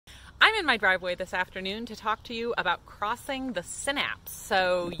I'm in my driveway this afternoon to talk to you about crossing the synapse.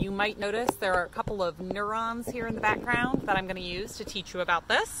 So you might notice there are a couple of neurons here in the background that I'm going to use to teach you about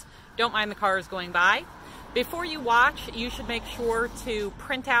this. Don't mind the cars going by. Before you watch, you should make sure to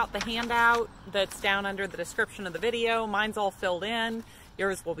print out the handout that's down under the description of the video. Mine's all filled in.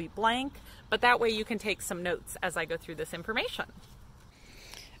 Yours will be blank, but that way you can take some notes as I go through this information.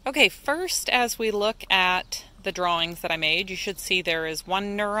 Okay, first, as we look at the drawings that I made, you should see there is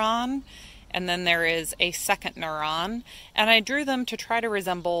one neuron and then there is a second neuron, and I drew them to try to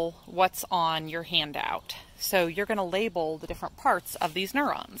resemble what's on your handout. So you're going to label the different parts of these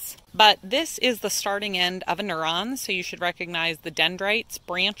neurons. But this is the starting end of a neuron, so you should recognize the dendrites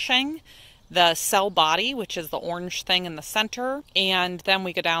branching, the cell body, which is the orange thing in the center, and then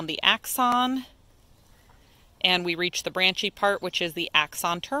we go down the axon, and we reach the branchy part, which is the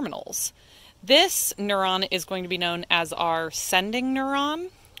axon terminals. This neuron is going to be known as our sending neuron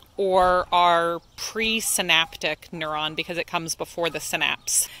or our presynaptic neuron because it comes before the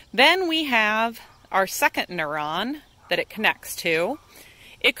synapse. Then we have our second neuron that it connects to.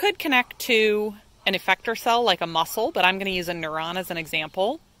 It could connect to an effector cell like a muscle, but I'm going to use a neuron as an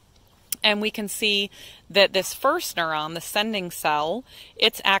example. And we can see that this first neuron, the sending cell,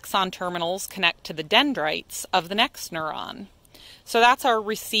 its axon terminals connect to the dendrites of the next neuron. So that's our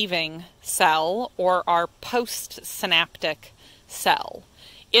receiving cell or our postsynaptic cell.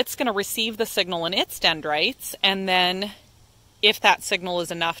 It's going to receive the signal in its dendrites, and then if that signal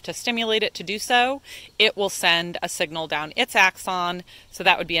is enough to stimulate it to do so, it will send a signal down its axon, so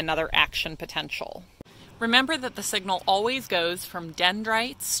that would be another action potential. Remember that the signal always goes from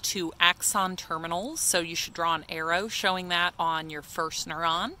dendrites to axon terminals, so you should draw an arrow showing that on your first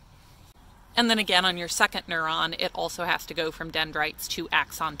neuron. And then again on your second neuron, it also has to go from dendrites to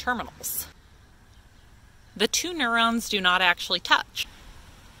axon terminals. The two neurons do not actually touch.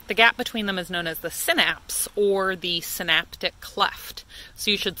 The gap between them is known as the synapse or the synaptic cleft.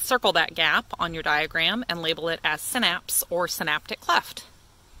 So you should circle that gap on your diagram and label it as synapse or synaptic cleft.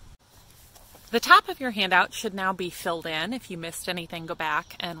 The top of your handout should now be filled in. If you missed anything, go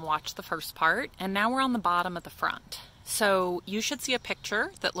back and watch the first part. And now we're on the bottom of the front. So you should see a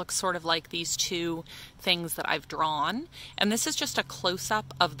picture that looks sort of like these two things that I've drawn. And this is just a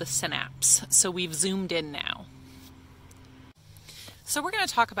close-up of the synapse. So we've zoomed in now. So we're going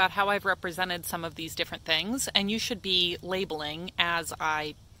to talk about how I've represented some of these different things, and you should be labeling as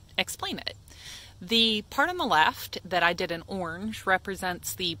I explain it. The part on the left that I did in orange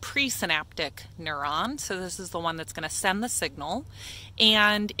represents the presynaptic neuron. So this is the one that's going to send the signal.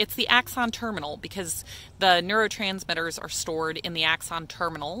 And it's the axon terminal because the neurotransmitters are stored in the axon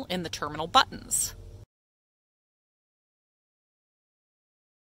terminal in the terminal buttons.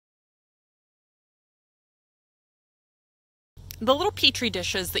 The little petri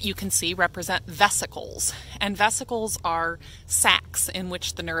dishes that you can see represent vesicles, and vesicles are sacs in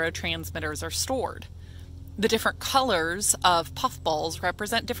which the neurotransmitters are stored. The different colors of puffballs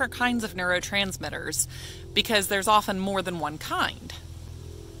represent different kinds of neurotransmitters because there's often more than one kind.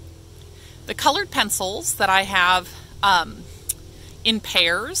 The colored pencils that I have in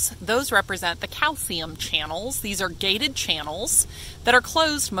pairs, those represent the calcium channels. These are gated channels that are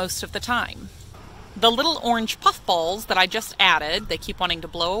closed most of the time. The little orange puffballs that I just added, they keep wanting to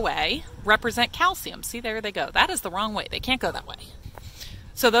blow away, represent calcium. See, there they go. That is the wrong way. They can't go that way.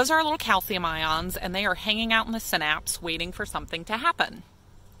 So those are little calcium ions, and they are hanging out in the synapse waiting for something to happen.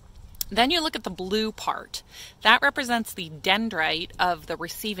 Then you look at the blue part. That represents the dendrite of the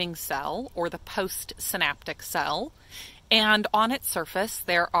receiving cell, or the postsynaptic cell. And on its surface,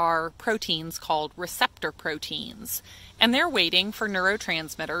 there are proteins called receptor proteins, and they're waiting for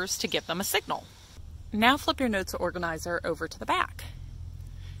neurotransmitters to give them a signal. Now flip your notes organizer over to the back.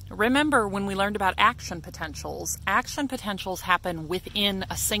 Remember when we learned about action potentials happen within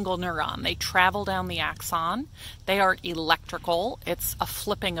a single neuron. They travel down the axon. They are electrical. It's a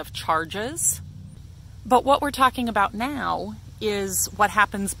flipping of charges. But what we're talking about now is what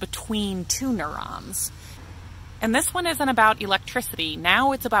happens between two neurons. And this one isn't about electricity.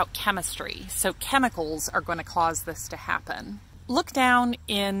 Now it's about chemistry. So chemicals are going to cause this to happen. Look down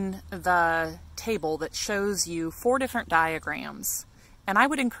in the table that shows you 4 different diagrams, and I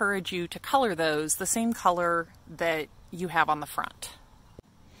would encourage you to color those the same color that you have on the front.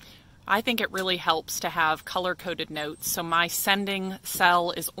 I think it really helps to have color-coded notes. So my sending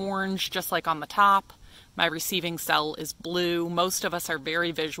cell is orange, just like on the top. My receiving cell is blue. Most of us are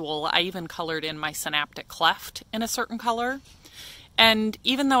very visual. I even colored in my synaptic cleft in a certain color. And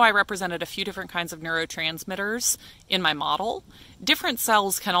even though I represented a few different kinds of neurotransmitters in my model, different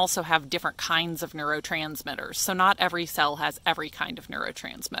cells can also have different kinds of neurotransmitters. So not every cell has every kind of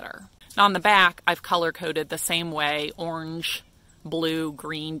neurotransmitter. Now on the back, I've color-coded the same way, orange, blue,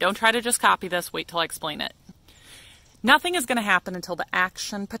 green. Don't try to just copy this, wait till I explain it. Nothing is going to happen until the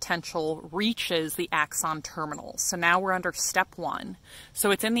action potential reaches the axon terminal. So now we're under step 1.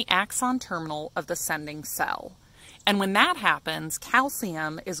 So it's in the axon terminal of the sending cell. And when that happens,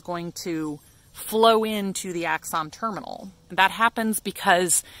 calcium is going to flow into the axon terminal. That happens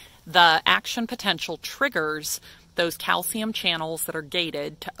because the action potential triggers those calcium channels that are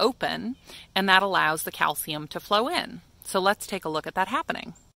gated to open, and that allows the calcium to flow in. So let's take a look at that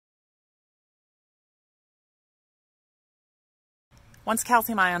happening. Once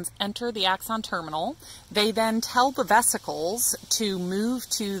calcium ions enter the axon terminal, they then tell the vesicles to move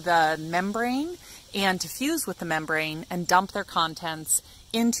to the membrane and to fuse with the membrane and dump their contents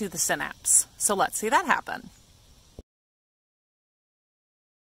into the synapse. So let's see that happen.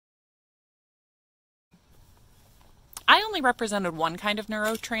 I only represented one kind of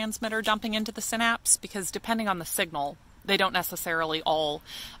neurotransmitter dumping into the synapse because depending on the signal, they don't necessarily all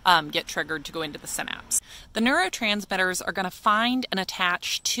get triggered to go into the synapse. The neurotransmitters are going to find and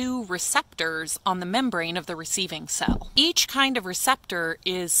attach to receptors on the membrane of the receiving cell. Each kind of receptor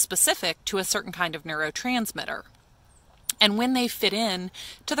is specific to a certain kind of neurotransmitter. And when they fit in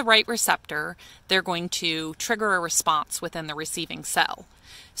to the right receptor, they're going to trigger a response within the receiving cell.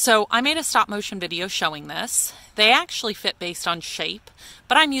 So I made a stop motion video showing this. They actually fit based on shape,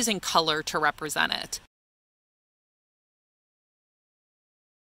 but I'm using color to represent it.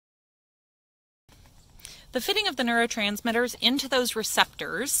 The fitting of the neurotransmitters into those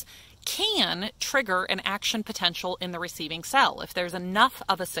receptors can trigger an action potential in the receiving cell. If there's enough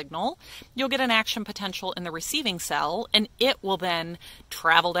of a signal, you'll get an action potential in the receiving cell, and it will then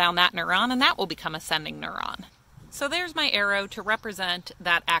travel down that neuron, and that will become a sending neuron. So there's my arrow to represent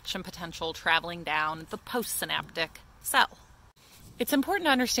that action potential traveling down the postsynaptic cell. It's important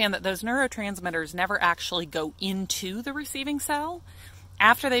to understand that those neurotransmitters never actually go into the receiving cell.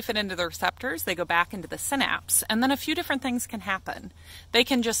 After they fit into the receptors, they go back into the synapse, and then a few different things can happen. They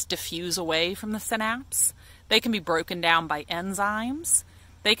can just diffuse away from the synapse. They can be broken down by enzymes.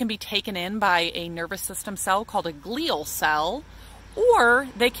 They can be taken in by a nervous system cell called a glial cell, or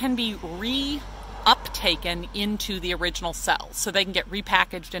they can be uptaken into the original cell. So they can get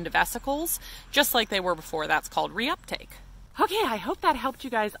repackaged into vesicles, just like they were before. That's called reuptake. Okay, I hope that helped you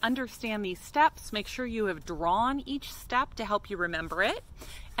guys understand these steps. Make sure you have drawn each step to help you remember it.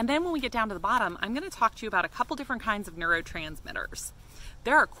 And then when we get down to the bottom, I'm going to talk to you about a couple different kinds of neurotransmitters.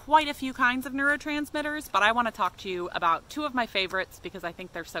 There are quite a few kinds of neurotransmitters, but I want to talk to you about two of my favorites because I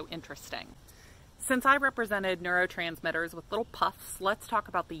think they're so interesting. Since I represented neurotransmitters with little puffs, let's talk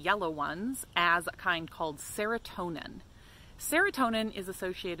about the yellow ones as a kind called serotonin. Serotonin is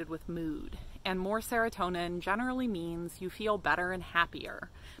associated with mood, and more serotonin generally means you feel better and happier.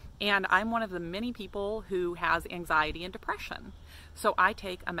 And I'm one of the many people who has anxiety and depression. So I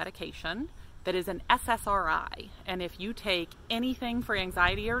take a medication that is an SSRI. And if you take anything for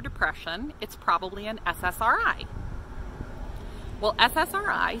anxiety or depression, it's probably an SSRI. Well,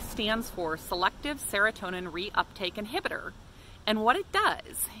 SSRI stands for Selective Serotonin Reuptake Inhibitor. And what it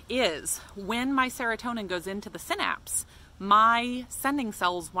does is when my serotonin goes into the synapse, my sending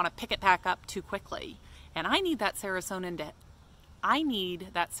cells want to pick it back up too quickly. And I need that serotonin to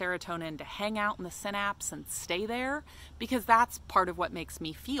hang out in the synapse and stay there because that's part of what makes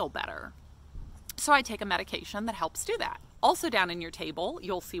me feel better. So I take a medication that helps do that. Also down in your table,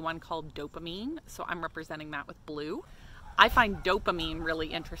 you'll see one called dopamine. So I'm representing that with blue. I find dopamine really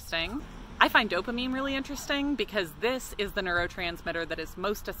interesting. Because this is the neurotransmitter that is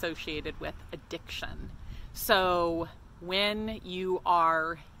most associated with addiction. So when you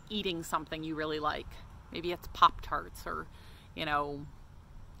are eating something you really like, maybe it's Pop-Tarts or,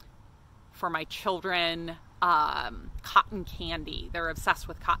 for my children, cotton candy. They're obsessed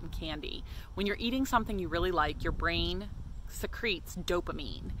with cotton candy. When you're eating something you really like, your brain secretes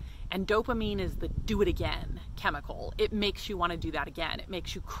dopamine. And dopamine is the do it again chemical. It makes you want to do that again. It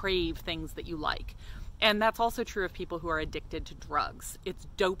makes you crave things that you like. And that's also true of people who are addicted to drugs. It's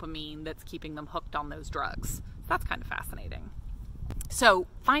dopamine that's keeping them hooked on those drugs. That's kind of fascinating. So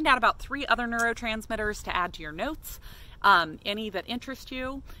find out about 3 other neurotransmitters to add to your notes, any that interest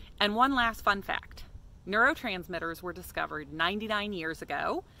you. And one last fun fact. Neurotransmitters were discovered 99 years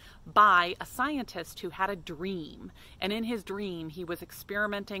ago by a scientist who had a dream. And in his dream, he was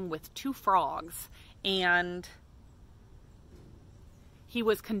experimenting with 2 frogs, and he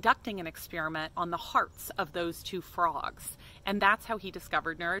was conducting an experiment on the hearts of those two frogs. And that's how he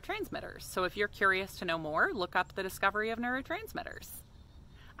discovered neurotransmitters. So if you're curious to know more, look up the discovery of neurotransmitters.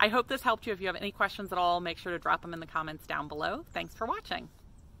 I hope this helped you. If you have any questions at all, make sure to drop them in the comments down below. Thanks for watching.